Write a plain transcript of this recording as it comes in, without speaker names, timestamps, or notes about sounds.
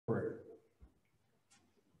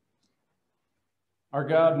Our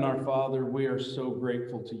God and our Father, we are so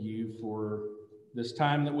grateful to you for this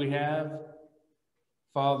time that we have.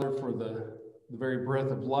 Father, for the very breath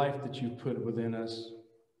of life that you've put within us,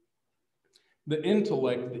 the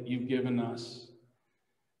intellect that you've given us,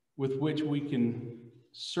 with which we can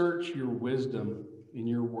search your wisdom in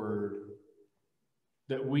your word,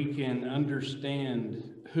 that we can understand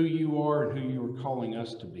who you are and who you are calling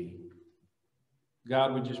us to be.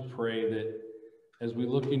 God, we just pray that as we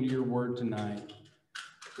look into your word tonight,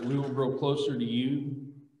 that we will grow closer to you,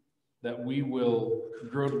 that we will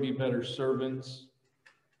grow to be better servants,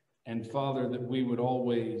 and Father, that we would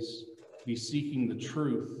always be seeking the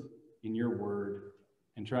truth in your word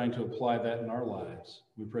and trying to apply that in our lives.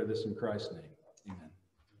 We pray this in Christ's name.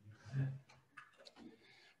 Amen.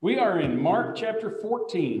 We are in Mark chapter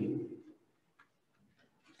 14.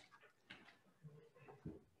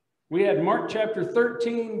 We had Mark chapter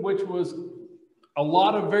 13, which was a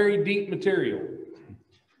lot of very deep material.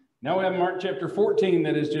 Now we have Mark chapter 14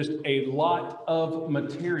 that is just a lot of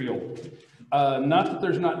material. Not that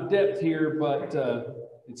there's not depth here, but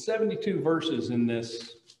it's 72 verses in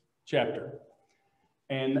this chapter.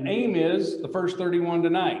 And the aim is the first 31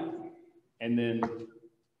 tonight, and then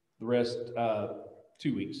the rest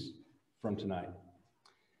 2 weeks from tonight.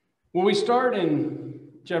 Well, we start in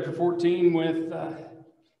chapter 14 with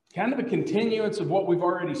kind of a continuance of what we've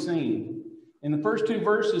already seen. In the first 2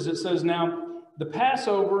 verses, it says, "Now the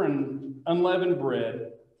Passover and unleavened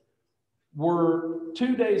bread were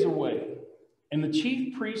 2 days away, and the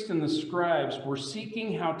chief priests and the scribes were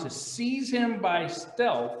seeking how to seize him by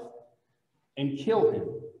stealth and kill him.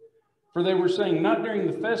 For they were saying, 'Not during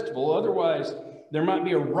the festival, otherwise there might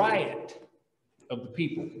be a riot of the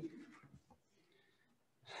people.'"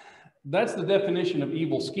 That's the definition of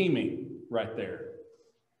evil scheming right there.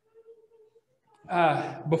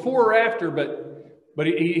 Before or after, but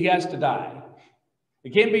he has to die.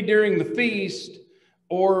 It can't be during the feast,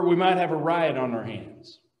 or we might have a riot on our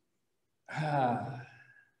hands.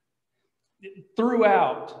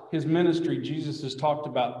 Throughout his ministry, Jesus has talked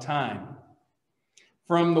about time.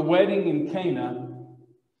 From the wedding in Cana,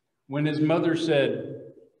 when his mother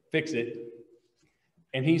said, "Fix it,"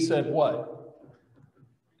 and he said, "What?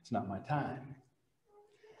 It's not my time."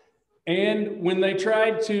 And when they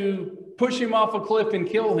tried to push him off a cliff and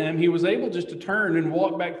kill him, he was able just to turn and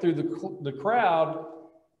walk back through the crowd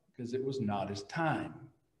because it was not his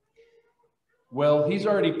time. Well, he's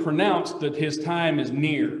already pronounced that his time is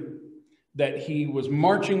near, that he was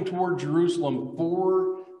marching toward Jerusalem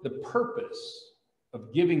for the purpose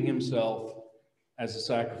of giving himself as a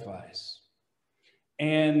sacrifice.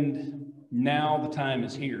 And now the time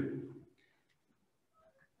is here.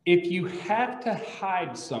 If you have to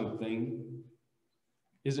hide something,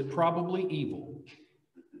 is it probably evil?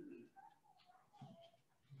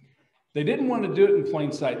 They didn't want to do it in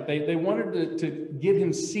plain sight. They wanted to get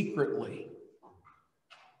him secretly.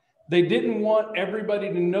 They didn't want everybody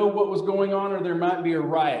to know what was going on, or there might be a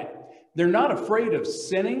riot. They're not afraid of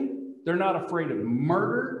sinning. They're not afraid of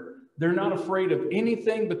murder. They're not afraid of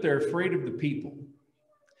anything, but they're afraid of the people.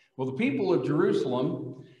 Well, the people of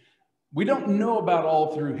Jerusalem, we don't know about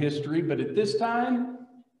all through history, but at this time,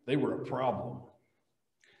 they were a problem.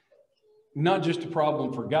 Not just a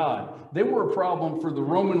problem for God. They were a problem for the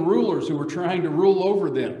Roman rulers who were trying to rule over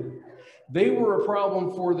them. They were a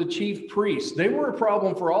problem for the chief priests. They were a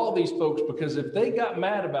problem for all these folks, because if they got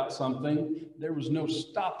mad about something, there was no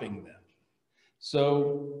stopping them.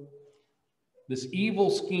 So this evil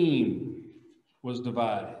scheme was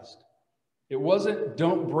devised. It wasn't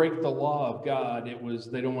don't break the law of God. It was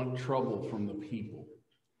they don't want trouble from the people.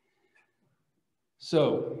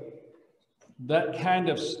 So that kind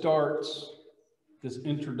of starts this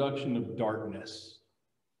introduction of darkness.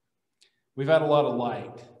 We've had a lot of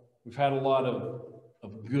light. We've had a lot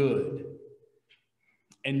of good.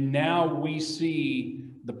 And now we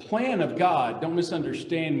see the plan of God. Don't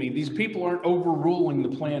misunderstand me. These people aren't overruling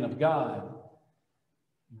the plan of God,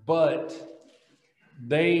 but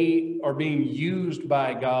they are being used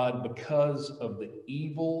by God because of the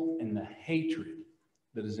evil and the hatred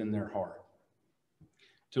that is in their heart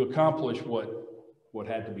to accomplish what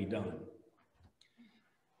had to be done.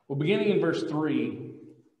 Well, beginning in verse 3,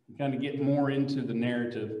 we kind of get more into the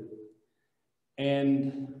narrative.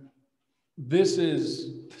 And this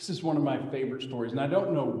is one of my favorite stories, and I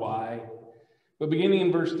don't know why. But beginning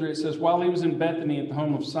in verse 3, it says, "While he was in Bethany at the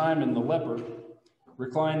home of Simon the leper,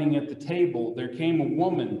 reclining at the table, there came a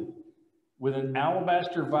woman with an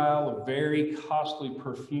alabaster vial of very costly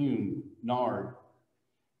perfume, nard.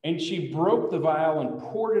 And she broke the vial and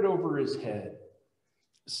poured it over his head.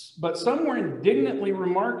 But some were indignantly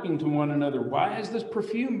remarking to one another, 'Why has this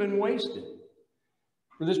perfume been wasted?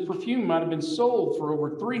 For this perfume might have been sold for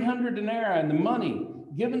over 300 denarii and the money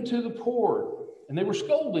given to the poor. And they were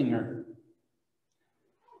scolding her.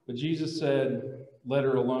 But Jesus said, let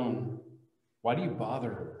her alone. Why do you bother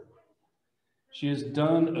her? She has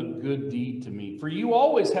done a good deed to me. For you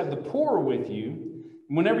always have the poor with you.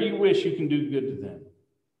 And whenever you wish, you can do good to them.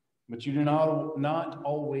 But you do not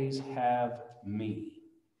always have me.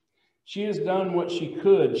 She has done what she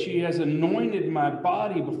could. She has anointed my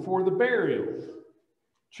body before the burial.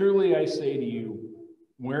 Truly I say to you,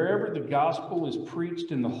 wherever the gospel is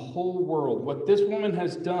preached in the whole world, what this woman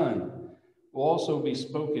has done will also be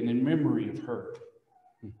spoken in memory of her.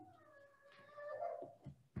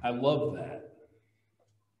 I love that.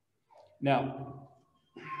 Now,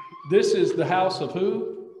 this is the house of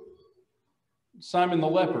who? Simon the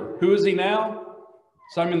leper. Who is he now?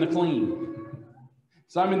 Simon the clean.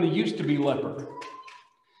 Simon the used to be leper.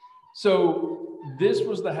 So this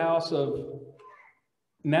was the house of,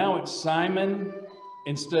 now it's Simon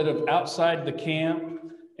instead of outside the camp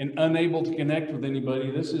and unable to connect with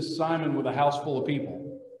anybody. This is Simon with a house full of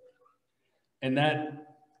people. And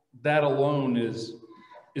that alone is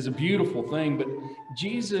a beautiful thing. But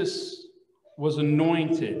Jesus was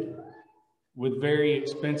anointed with very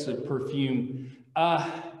expensive perfume.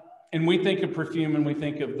 And we think of perfume and we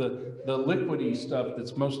think of the liquidy stuff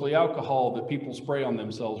that's mostly alcohol that people spray on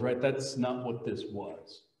themselves, right? That's not what this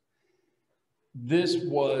was. This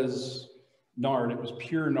was nard. It was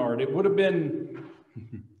pure nard. It would have been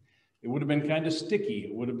kind of sticky.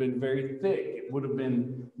 It would have been very thick. It would have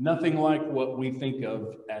been nothing like what we think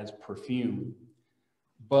of as perfume.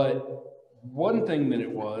 But one thing that it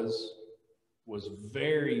was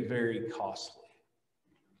very, very costly.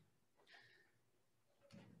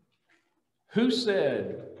 Who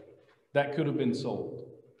said that could have been sold?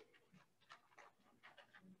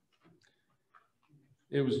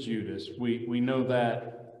 It was Judas. We know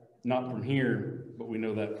that not from here, but we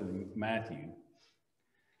know that from Matthew.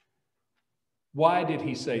 Why did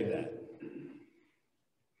he say that?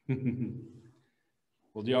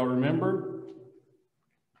 Well, do y'all remember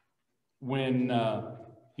when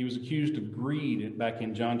he was accused of greed back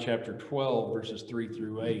in John chapter 12, verses 3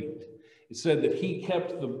 through 8? It said that he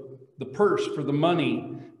kept the purse for the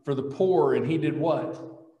money for the poor, and he did what?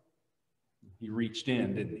 He reached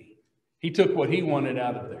in, didn't he? He took what he wanted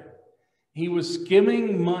out of there. He was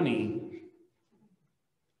skimming money.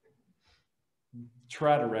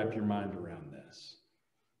 Try to wrap your mind around this.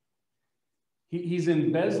 He's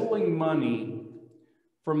embezzling money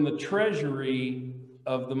from the treasury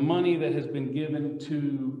of the money that has been given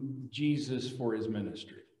to Jesus for his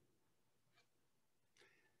ministry.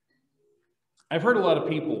 I've heard a lot of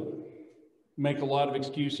people make a lot of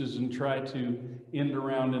excuses and try to end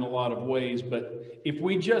around in a lot of ways, but if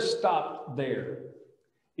we just stopped there,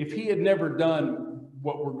 if he had never done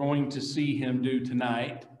what we're going to see him do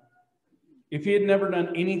tonight, if he had never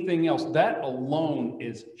done anything else, that alone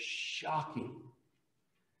is shocking.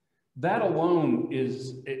 That alone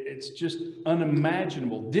it's just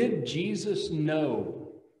unimaginable. Did Jesus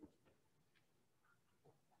know?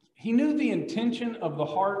 He knew the intention of the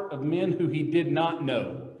heart of men who he did not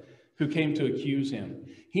know, who came to accuse him.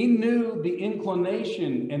 He knew the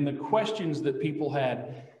inclination and the questions that people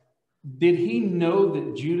had. Did he know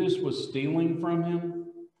that Judas was stealing from him?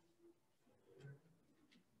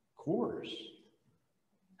 Of course.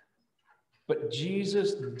 But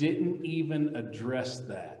Jesus didn't even address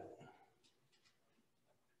that.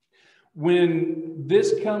 When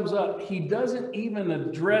this comes up, he doesn't even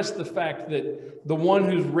address the fact that the one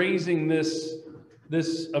who's raising this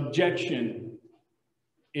objection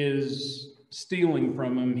is stealing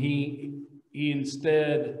from him. He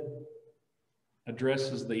instead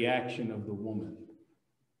addresses the action of the woman.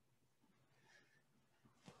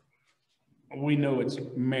 We know it's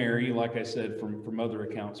Mary, like I said, from other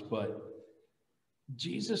accounts, but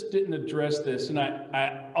Jesus didn't address this. And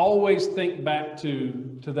I always think back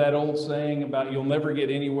to that old saying about you'll never get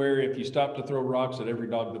anywhere if you stop to throw rocks at every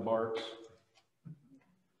dog that barks.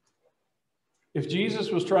 If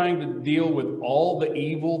Jesus was trying to deal with all the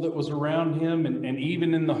evil that was around him and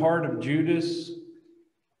even in the heart of Judas,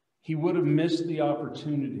 he would have missed the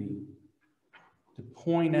opportunity to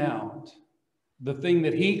point out the thing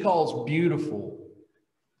that he calls beautiful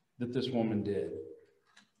that this woman did.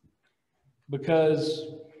 Because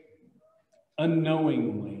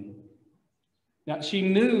unknowingly, now she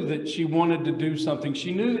knew that she wanted to do something.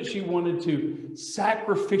 She knew that she wanted to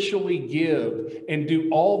sacrificially give and do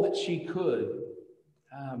all that she could.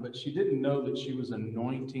 But she didn't know that she was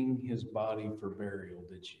anointing his body for burial,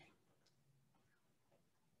 did she?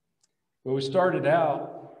 Well, we started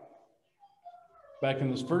out back in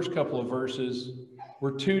those first couple of verses,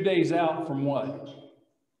 we're 2 days out from what?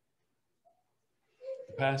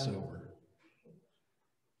 The Passover.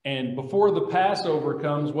 And before the Passover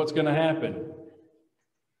comes, what's going to happen?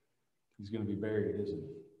 He's going to be buried, isn't he?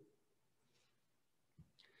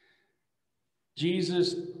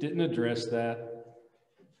 Jesus didn't address that.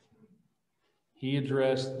 He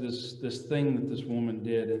addressed this thing that this woman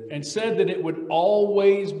did and said that it would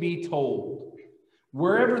always be told.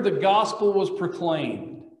 Wherever the gospel was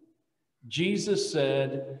proclaimed, Jesus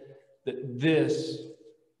said that this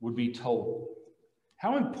would be told.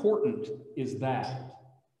 How important is that?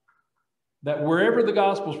 That wherever the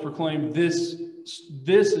gospel is proclaimed, this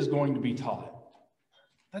is going to be taught.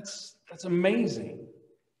 That's amazing.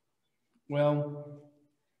 Well,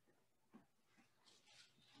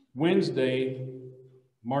 Wednesday,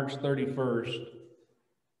 March 31st,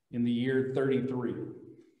 in the year 33,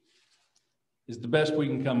 is the best we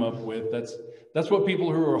can come up with. That's what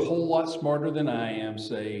people who are a whole lot smarter than I am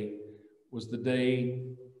say was the day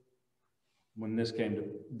when this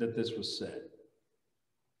this was said.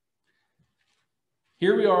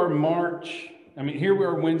 Here we are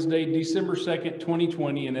Wednesday, December 2nd,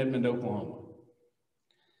 2020 in Edmond, Oklahoma.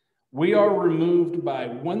 We are removed by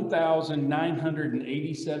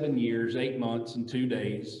 1,987 years, 8 months, and 2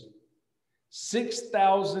 days,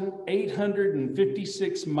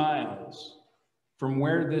 6,856 miles from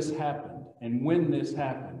where this happened and when this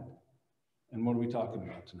happened. And what are we talking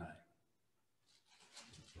about tonight?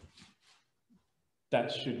 That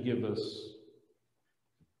should give us,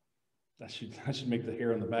 that should make the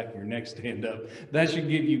hair on the back of your neck stand up. That should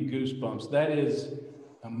give you goosebumps. That is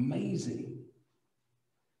amazing.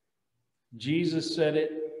 Jesus said it,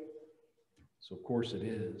 so of course it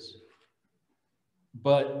is.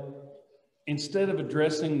 But instead of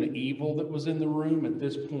addressing the evil that was in the room at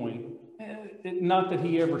this point, not that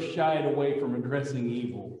he ever shied away from addressing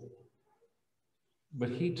evil, but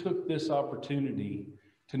he took this opportunity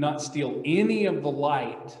to not steal any of the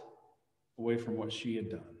light away from what she had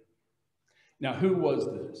done. Now, who was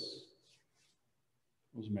this?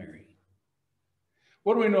 It was Mary.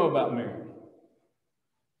 What do we know about Mary?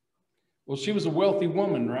 Well, she was a wealthy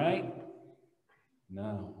woman, right?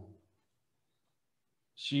 No.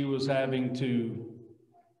 She was having to,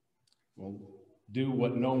 do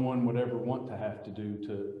what no one would ever want to have to do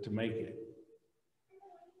to make it.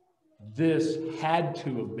 This had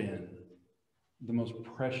to have been the most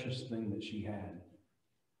precious thing that she had,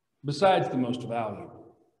 besides the most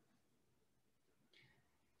valuable.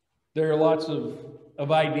 There are lots of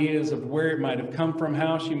ideas of where it might have come from,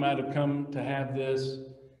 how she might have come to have this.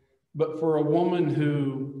 But for a woman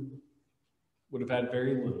who would have had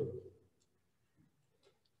very little,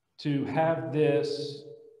 to have this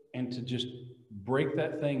and to just break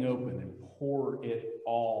that thing open and pour it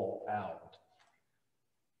all out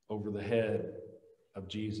over the head of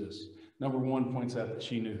Jesus, number one, points out that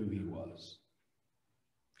she knew who he was.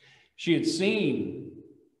 She had seen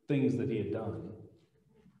things that he had done,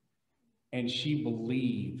 and she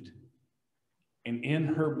believed, and in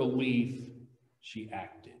her belief, she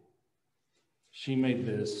acted. She made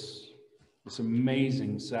this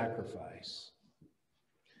amazing sacrifice.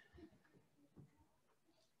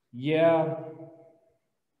 Yeah.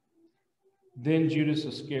 Then Judas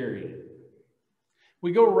Iscariot.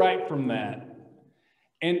 We go right from that.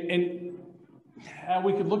 And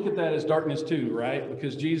we could look at that as darkness too, right?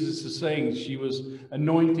 Because Jesus is saying she was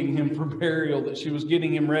anointing him for burial, that she was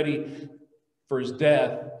getting him ready for his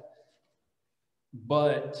death.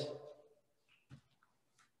 But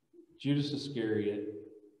Judas Iscariot,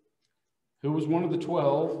 who was one of the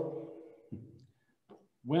 12,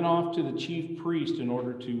 went off to the chief priest in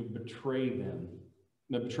order to betray him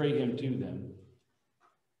to them.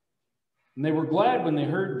 And they were glad when they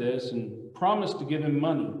heard this and promised to give him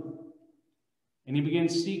money. And he began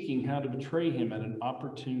seeking how to betray him at an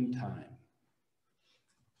opportune time.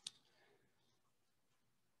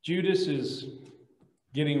 Judas is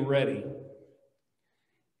getting ready.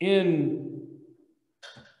 In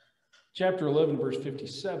chapter 11, verse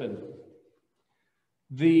 57,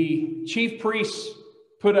 the chief priests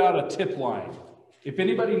put out a tip line. If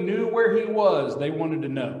anybody knew where he was, they wanted to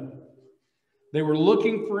know. They were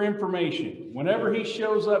looking for information. Whenever he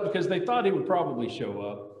shows up, because they thought he would probably show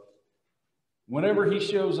up, whenever he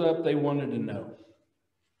shows up, they wanted to know.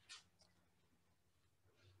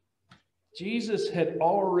 Jesus had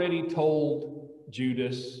already told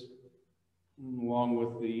Judas, along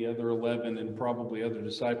with the other 11 and probably other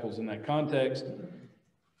disciples in that context,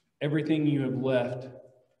 everything you have left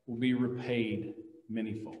will be repaid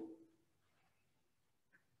manyfold.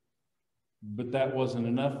 But that wasn't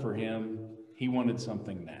enough for him. He wanted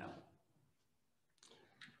something now.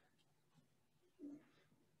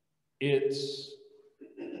 it's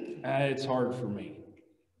hard for me.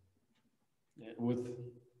 With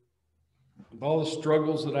all the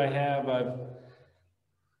struggles that I have,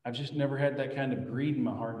 I've just never had that kind of greed in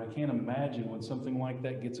my heart. And I can't imagine when something like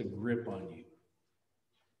that gets a grip on you.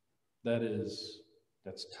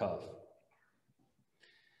 That's tough.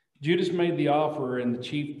 Judas made the offer, and the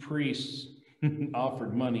chief priests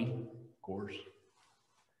offered money, of course.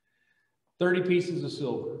 30 pieces of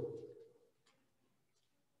silver.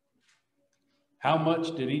 How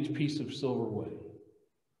much did each piece of silver weigh?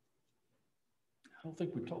 I don't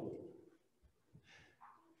think we're told.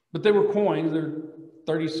 But they were coins. They're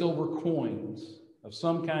 30 silver coins of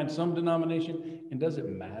some kind, some denomination. And does it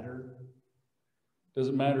matter? Does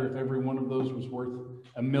it matter if every one of those was worth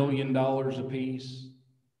 $1 million apiece?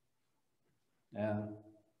 Yeah,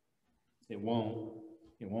 it won't.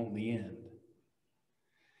 It won't in the end.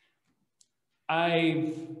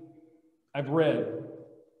 I've read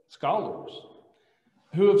scholars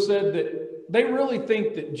who have said that they really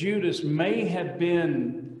think that Judas may have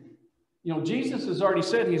been, Jesus has already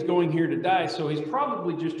said he's going here to die, so he's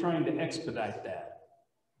probably just trying to expedite that.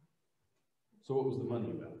 So what was the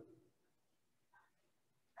money about?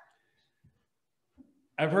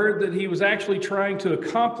 I've heard that he was actually trying to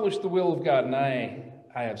accomplish the will of God, and I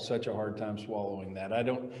have such a hard time swallowing that. I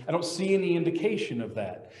don't see any indication of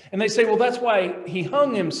that. And they say, well, that's why he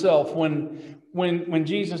hung himself when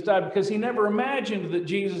Jesus died, because he never imagined that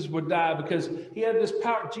Jesus would die, because he had this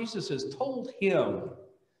power. Jesus has told him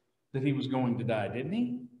that he was going to die, didn't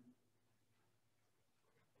he?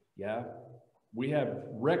 Yeah, we have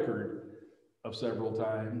record of several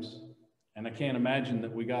times, and I can't imagine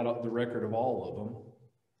that we got the record of all of them.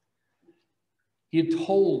 He had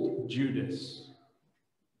told Judas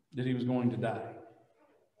that he was going to die.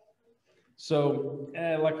 So,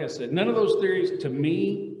 like I said, none of those theories to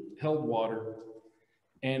me held water.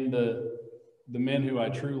 And the men who I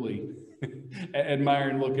truly admire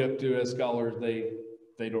and look up to as scholars,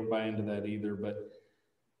 they don't buy into that either. But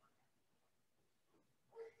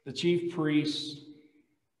the chief priests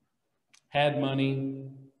had money.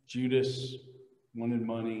 Judas wanted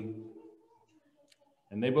money.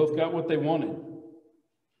 And they both got what they wanted.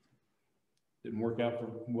 Didn't work out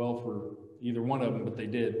well for either one of them, but they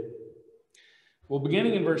did. Well,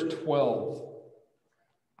 beginning in verse 12,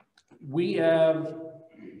 we have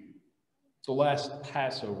the last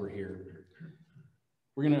Passover here.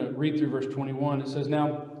 We're going to read through verse 21. It says,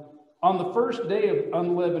 now, on the first day of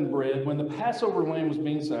unleavened bread, when the Passover lamb was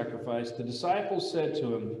being sacrificed, the disciples said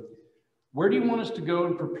to him, where do you want us to go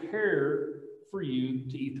and prepare for you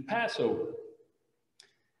to eat the Passover?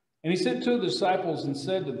 And he sent to the disciples and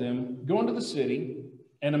said to them, go into the city,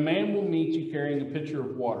 and a man will meet you carrying a pitcher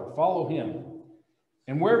of water. Follow him.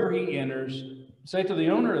 And wherever he enters, say to the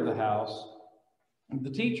owner of the house,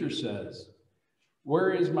 the teacher says,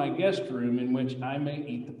 where is my guest room in which I may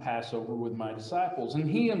eat the Passover with my disciples? And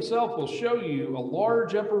he himself will show you a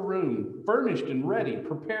large upper room, furnished and ready.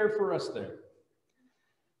 Prepare for us there.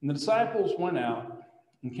 And the disciples went out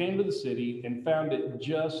and came to the city and found it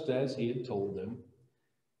just as he had told them,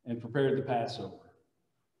 and prepared the Passover.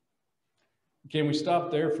 Can we stop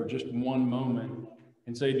there for just one moment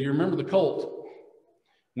and say, do you remember the colt?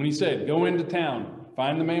 When he said, go into town,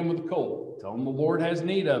 find the man with the colt, tell him the Lord has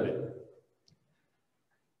need of it.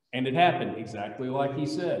 And it happened exactly like he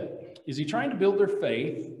said. Is he trying to build their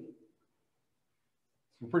faith?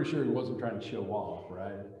 We're pretty sure he wasn't trying to show off,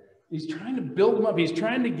 right? He's trying to build them up. He's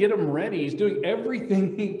trying to get them ready. He's doing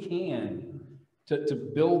everything he can to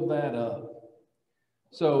build that up.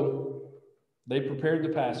 So they prepared the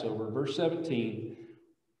Passover. Verse 17,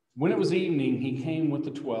 when it was evening, he came with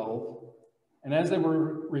the 12. And as they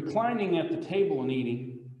were reclining at the table and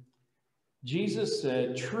eating, Jesus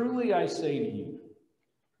said, truly I say to you,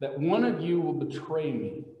 that one of you will betray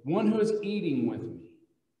me, one who is eating with me.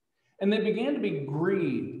 And they began to be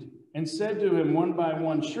grieved and said to him one by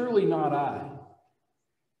one, surely not I.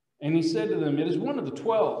 And he said to them, it is one of the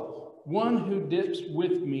 12, one who dips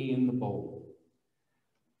with me in the bowl.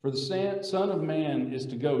 For the Son of Man is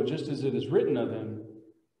to go just as it is written of him,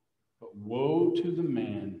 but woe to the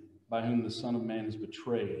man by whom the Son of Man is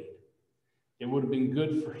betrayed. It would have been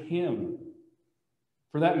good for him,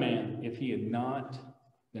 for that man, if he had not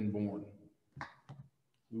been born.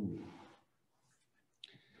 Ooh.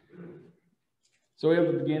 So we have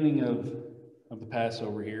the beginning of the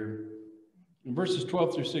Passover here. In verses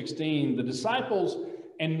 12 through 16, the disciples,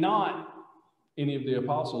 and not any of the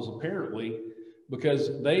apostles apparently,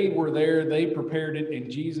 because they were there, they prepared it,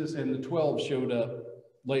 and Jesus and the 12 showed up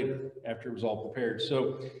later after it was all prepared.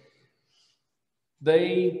 So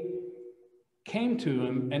they came to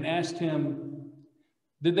him and asked him,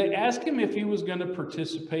 Did they ask him if he was going to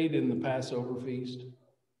participate in the Passover feast?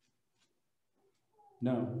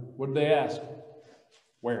 No. What did they ask?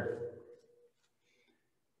 Where?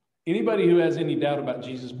 Anybody who has any doubt about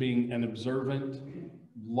Jesus being an observant,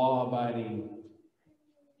 law-abiding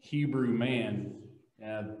Hebrew man,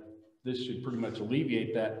 this should pretty much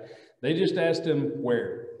alleviate that. They just asked him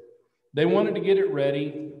where. They wanted to get it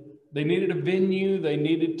ready. They needed a venue. They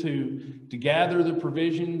needed to gather the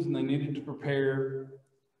provisions, and they needed to prepare.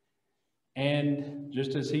 And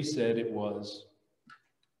just as he said it was,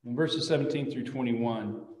 in verses 17 through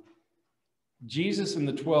 21, Jesus and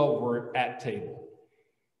the 12 were at table.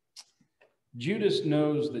 Judas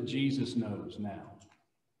knows that Jesus knows now.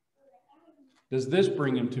 Does this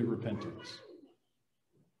bring him to repentance?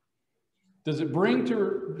 Does it bring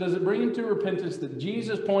him to repentance that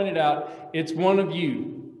Jesus pointed out, it's one of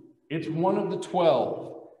you. It's one of the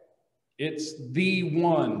 12. It's the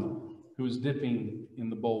one who is dipping in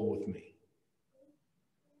the bowl with me.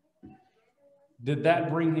 Did that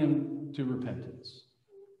bring him to repentance?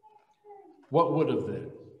 What would have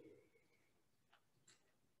then?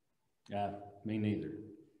 Yeah, me neither.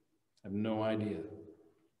 I have no idea.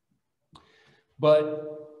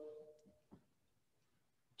 But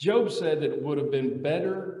Job said that it would have been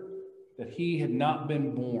better that he had not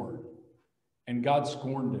been born, and God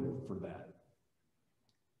scorned him for that.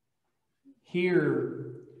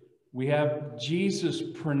 Here we have Jesus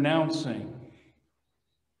pronouncing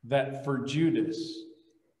that for Judas,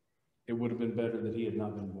 it would have been better that he had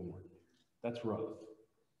not been born. That's rough.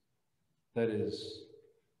 That is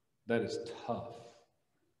tough.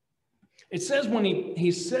 It says when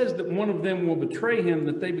he says that one of them will betray him,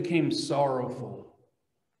 that they became sorrowful.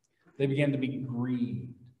 They began to be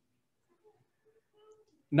grieved.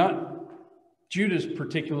 Not Judas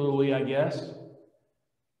particularly, I guess.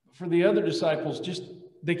 For the other disciples, just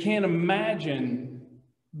they can't imagine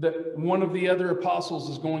that one of the other apostles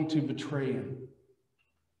is going to betray him.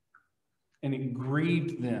 And it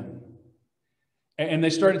grieved them. And they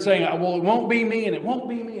started saying, well, it won't be me, and it won't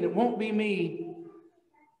be me, and it won't be me.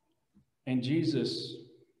 And Jesus,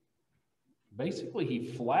 basically, he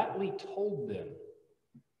flatly told them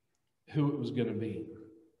who it was going to be.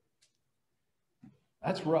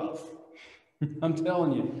 That's rough. I'm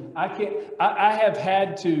telling you. I have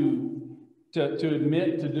had to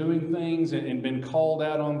admit to doing things and been called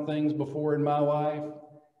out on things before in my life,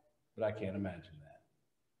 but I can't imagine that.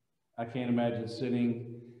 I can't imagine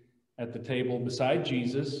sitting at the table beside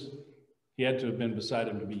Jesus. He had to have been beside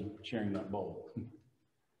him to be sharing that bowl.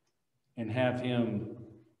 And have him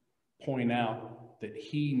point out that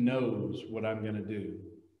he knows what I'm going to do.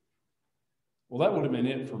 Well, that would have been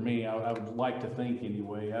it for me. I would like to think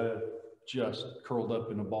anyway. I'd have just curled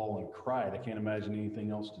up in a ball and cried. I can't imagine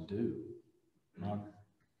anything else to do. Ron?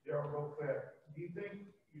 Yeah, real quick. Do you think,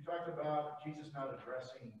 you talked about Jesus not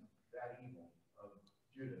addressing that evil of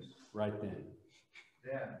Judas. Right then.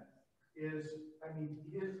 His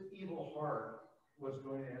evil heart was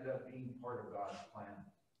going to end up being part of God's plan.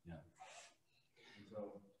 Yeah. And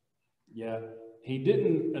so. Yeah. He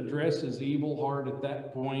didn't address his evil heart at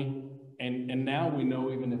that point. And now we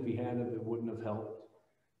know even if he had it wouldn't have helped.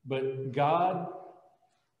 But God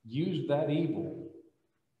used that evil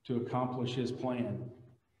to accomplish his plan.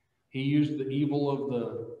 He used the evil of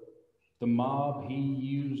the mob. He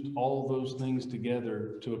used all those things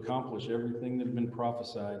together to accomplish everything that had been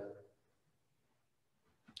prophesied.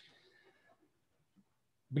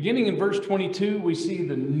 Beginning in verse 22, we see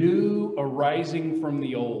the new arising from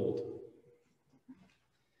the old. It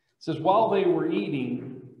says, while they were eating,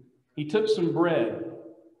 he took some bread,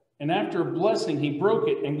 and after a blessing, he broke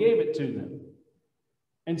it and gave it to them,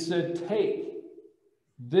 and said, take,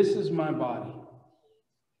 this is my body.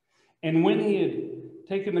 And when he had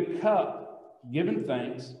taken the cup, given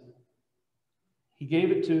thanks, he gave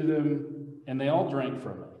it to them, and they all drank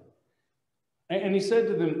from it. And he said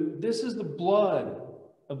to them, this is the blood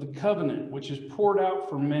of the covenant, which is poured out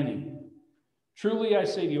for many. Truly I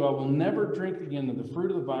say to you, I will never drink again of the fruit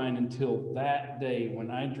of the vine until that day when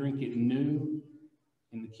I drink it new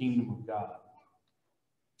in the kingdom of God.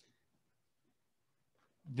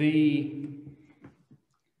 The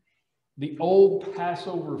old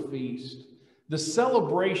Passover feast, the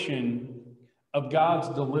celebration of God's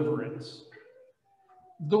deliverance.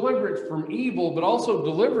 Deliverance from evil, but also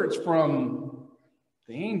deliverance from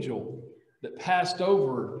the angel that passed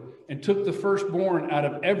over and took the firstborn out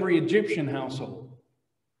of every Egyptian household.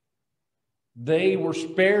 They were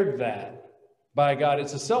spared that by God.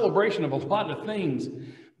 It's a celebration of a lot of things,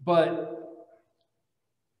 but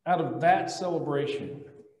out of that celebration,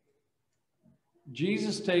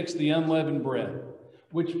 Jesus takes the unleavened bread,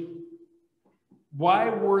 which Why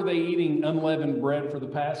were they eating unleavened bread for the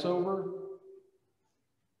Passover?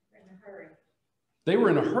 In a hurry. They were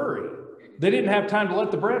in a hurry. They didn't have time to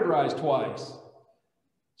let the bread rise twice.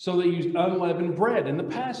 So they used unleavened bread in the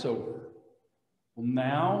Passover. Well,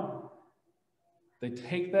 now they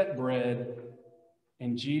take that bread,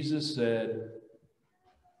 and Jesus said,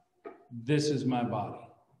 "This is my body."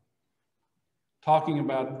 Talking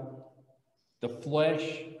about the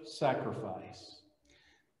flesh sacrifice.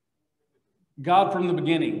 God from the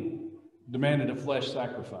beginning demanded a flesh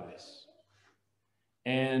sacrifice.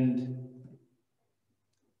 And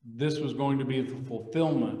this was going to be the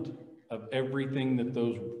fulfillment of everything that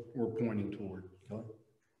those were pointing toward. Kelly?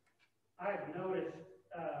 I've noticed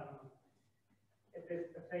at this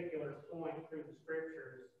particular point through the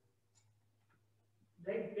scriptures,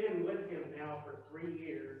 they've been with him now for 3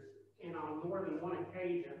 years, and on more than one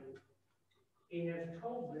occasion, he has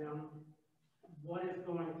told them what is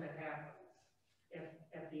going to happen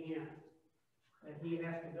at the end. That he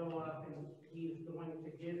has to go up and he's going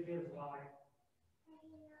to give his life.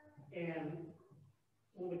 And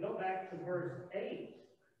when we go back to verse 8,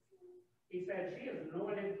 he said, "She has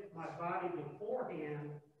anointed my body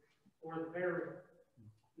beforehand for the burial."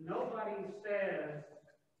 Nobody says,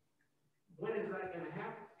 when is that going to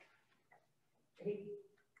happen? He's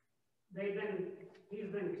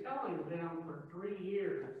been telling them for 3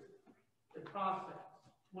 years the process.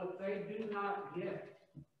 What they do not get,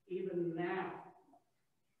 even now,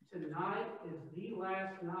 tonight is the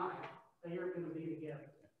last night they are going to be together.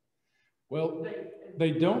 Well,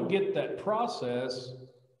 they don't get that process,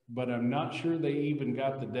 but I'm not sure they even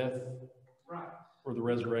got the death Right. or the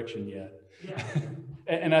resurrection yet. Yeah.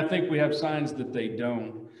 And I think we have signs that they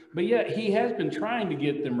don't. But yet he has been trying to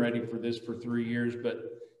get them ready for this for 3 years, but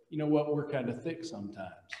you know what? We're kind of thick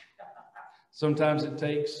sometimes. Sometimes it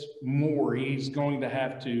takes more. He's going to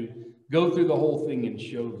have to go through the whole thing and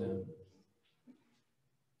show them.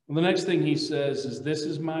 Well, the next thing he says is, "This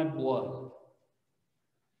is my blood."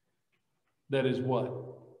 That is what?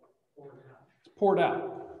 It's poured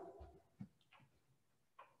out.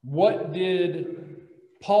 What did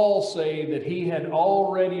Paul say that he had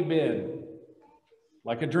already been?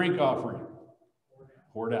 Like a drink offering.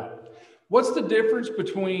 Poured out. What's the difference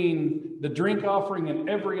between the drink offering and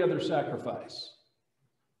every other sacrifice?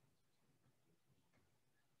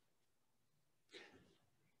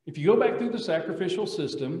 If you go back through the sacrificial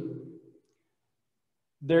system,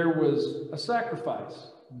 there was a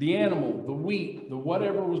sacrifice. The animal, the wheat, the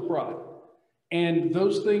whatever was brought. And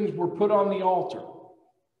those things were put on the altar.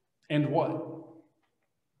 And what?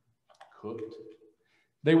 Cooked.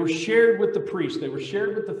 They were shared with the priest. They were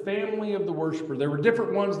shared with the family of the worshiper. There were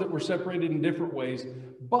different ones that were separated in different ways.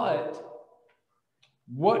 But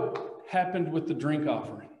what happened with the drink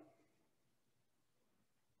offering?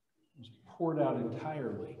 It was poured out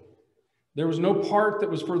entirely. There was no part that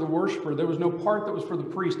was for the worshiper. There was no part that was for the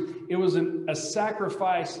priest. It was a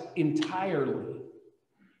sacrifice entirely.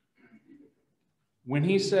 When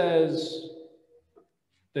he says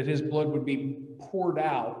that his blood would be poured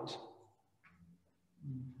out,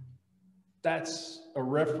 that's a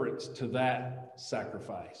reference to that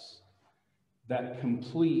sacrifice. That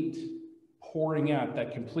complete pouring out,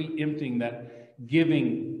 that complete emptying, that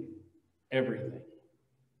giving everything.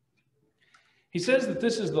 He says that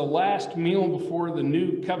this is the last meal before the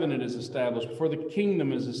new covenant is established, before the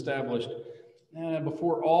kingdom is established,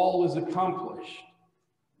 before all is accomplished.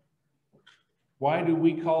 Why do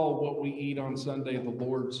we call what we eat on Sunday the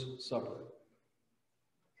Lord's Supper?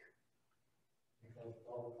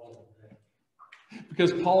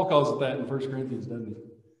 Because Paul calls it that in 1 Corinthians, doesn't he?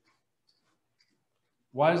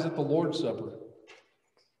 Why is it the Lord's Supper?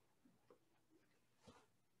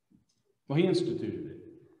 Well, he instituted it.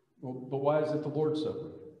 Well, but why is it the Lord's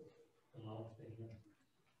Supper?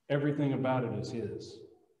 Everything about it is his.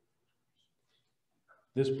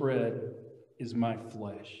 This bread is my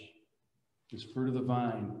flesh. This fruit of the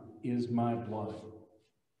vine is my blood.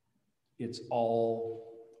 It's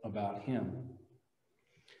all about him.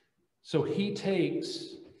 So he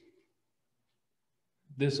takes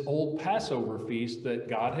this old Passover feast that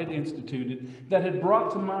God had instituted, that had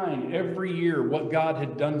brought to mind every year what God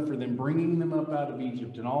had done for them, bringing them up out of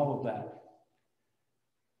Egypt and all of that.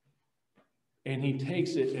 And he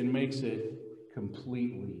takes it and makes it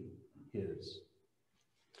completely his.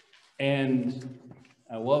 And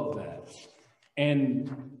I love that.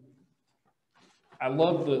 And I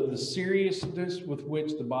love the seriousness with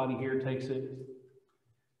which the body here takes it.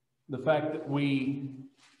 The fact that we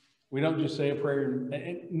don't just say a prayer,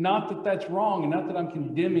 and not that that's wrong, and not that I'm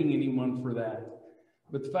condemning anyone for that,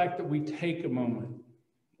 but the fact that we take a moment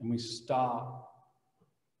and we stop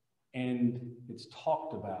and it's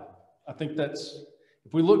talked about. I think that's,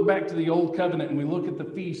 if we look back to the Old Covenant and we look at the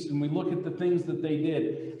feasts and we look at the things that they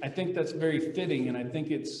did, I think that's very fitting, and I think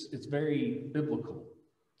it's very biblical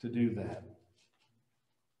to do that.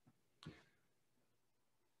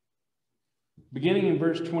 Beginning in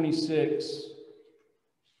verse 26,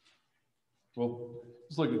 well,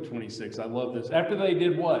 let's look at 26. I love this. After they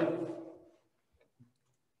did what?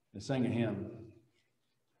 They sang a hymn.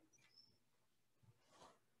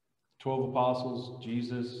 12 apostles,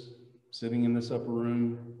 Jesus, sitting in this upper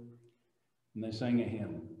room, and they sang a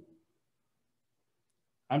hymn.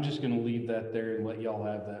 I'm just going to leave that there and let y'all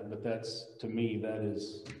have that, but that's, to me, that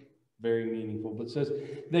is very meaningful. But it says,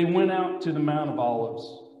 they went out to the Mount of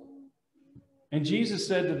Olives, and Jesus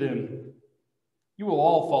said to them, you will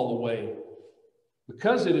all fall away,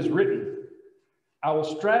 because it is written, I will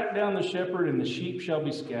strike down the shepherd, and the sheep shall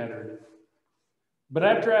be scattered. But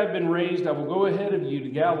after I have been raised, I will go ahead of you to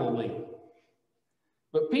Galilee.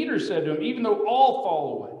 But Peter said to him, even though all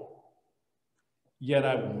fall away, yet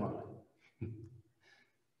I will not.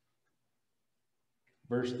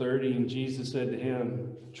 Verse 30, and Jesus said to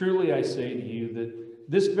him, truly I say to you that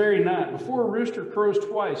this very night, before a rooster crows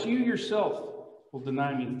twice, you yourself will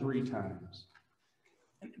deny me 3 times.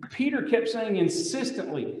 And Peter kept saying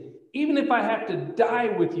insistently, even if I have to die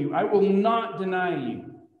with you, I will not deny you.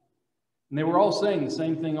 And they were all saying the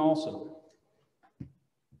same thing also.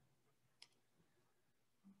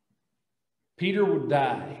 Peter would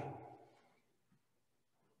die.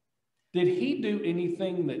 Did he do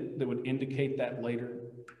anything that would indicate that later?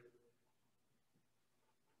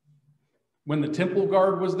 When the temple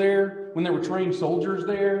guard was there, when there were trained soldiers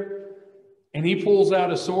there, and he pulls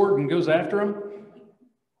out a sword and goes after him?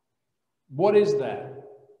 What is that?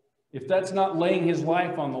 If that's not laying his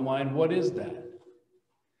life on the line, what is that?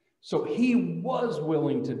 So he was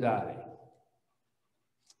willing to die.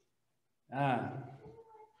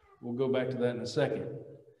 We'll go back to that in a second.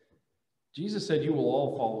 Jesus said, you will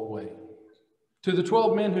all fall away. To the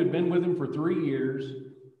 12 men who had been with him for 3 years,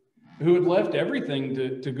 who had left everything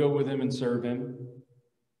to go with him and serve him,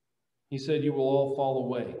 he said, you will all fall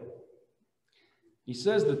away. He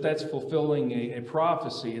says that that's fulfilling a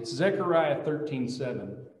prophecy. It's Zechariah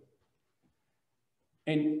 13:7.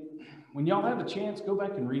 And when y'all have a chance, go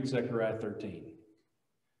back and read Zechariah 13.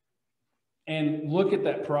 And look at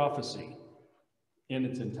that prophecy in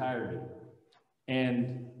its entirety.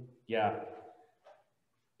 And yeah,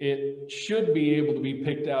 it should be able to be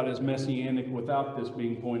picked out as messianic without this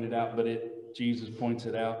being pointed out, but Jesus points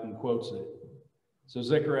it out and quotes it. So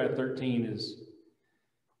Zechariah 13 is,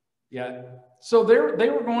 yeah. So they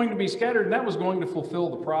were going to be scattered, and that was going to fulfill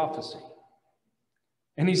the prophecy.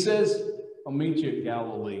 And he says, I'll meet you at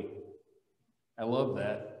Galilee. I love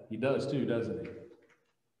that. He does too, doesn't he?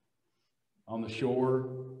 On the shore,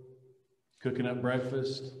 cooking up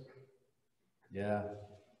breakfast. Yeah.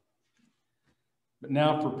 But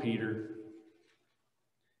now for Peter.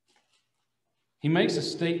 He makes a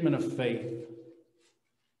statement of faith.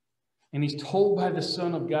 And he's told by the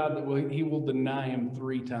Son of God that he will deny him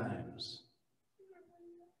 3 times.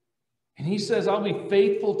 And he says, I'll be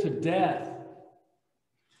faithful to death.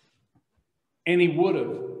 And he would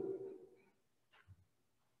have.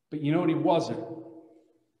 But you know what he wasn't?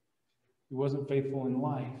 He wasn't faithful in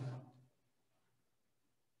life.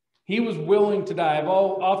 He was willing to die. I've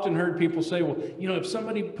often heard people say, well, you know, if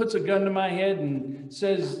somebody puts a gun to my head and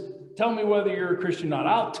says, tell me whether you're a Christian or not,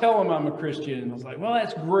 I'll tell them I'm a Christian. And I was like, well,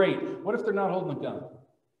 that's great. What if they're not holding a gun?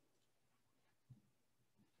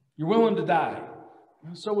 You're willing to die.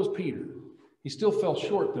 Well, so was Peter. He still fell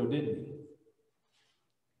short, though, didn't he?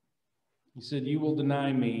 He said, you will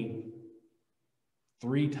deny me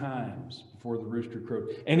 3 times before the rooster crowed.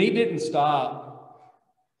 And he didn't stop.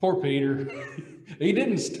 Poor Peter. He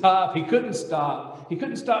didn't stop. He couldn't stop. He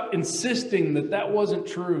couldn't stop insisting that wasn't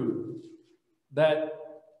true. That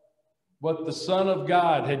what the Son of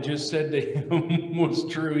God had just said to him was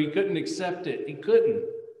true. He couldn't accept it. He couldn't.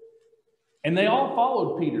 And they all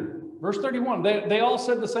followed Peter. Verse 31, they all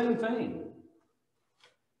said the same thing.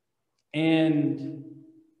 And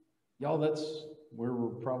y'all, that's where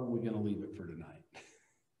we're probably going to leave it for tonight.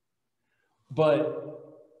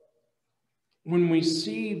 But when we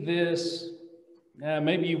see this,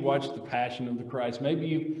 maybe you watched The Passion of the Christ. Maybe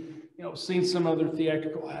you've seen some other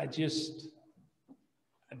theatrical. I just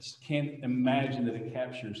can't imagine that it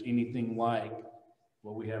captures anything like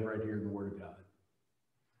what we have right here in the Word of God.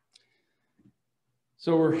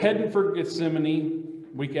 So we're heading for Gethsemane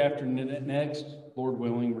week after next, Lord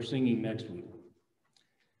willing. We're singing next week.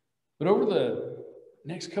 But over the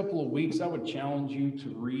next couple of weeks, I would challenge you to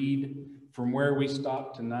read from where we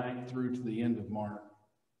stopped tonight through to the end of Mark.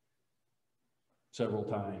 several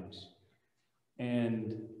times.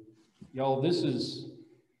 And y'all, this is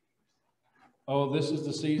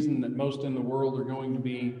the season that most in the world are going to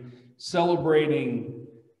be celebrating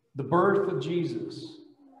the birth of Jesus.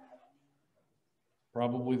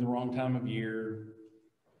 Probably the wrong time of year.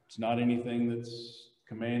 It's not anything that's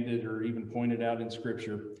commanded or even pointed out in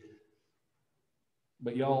Scripture.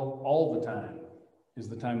 But y'all, all the time is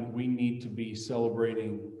the time that we need to be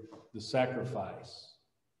celebrating the sacrifice,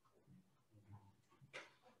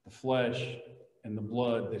 the flesh and the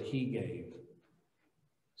blood that he gave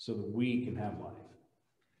so that we can have life.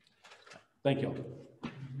 Thank y'all.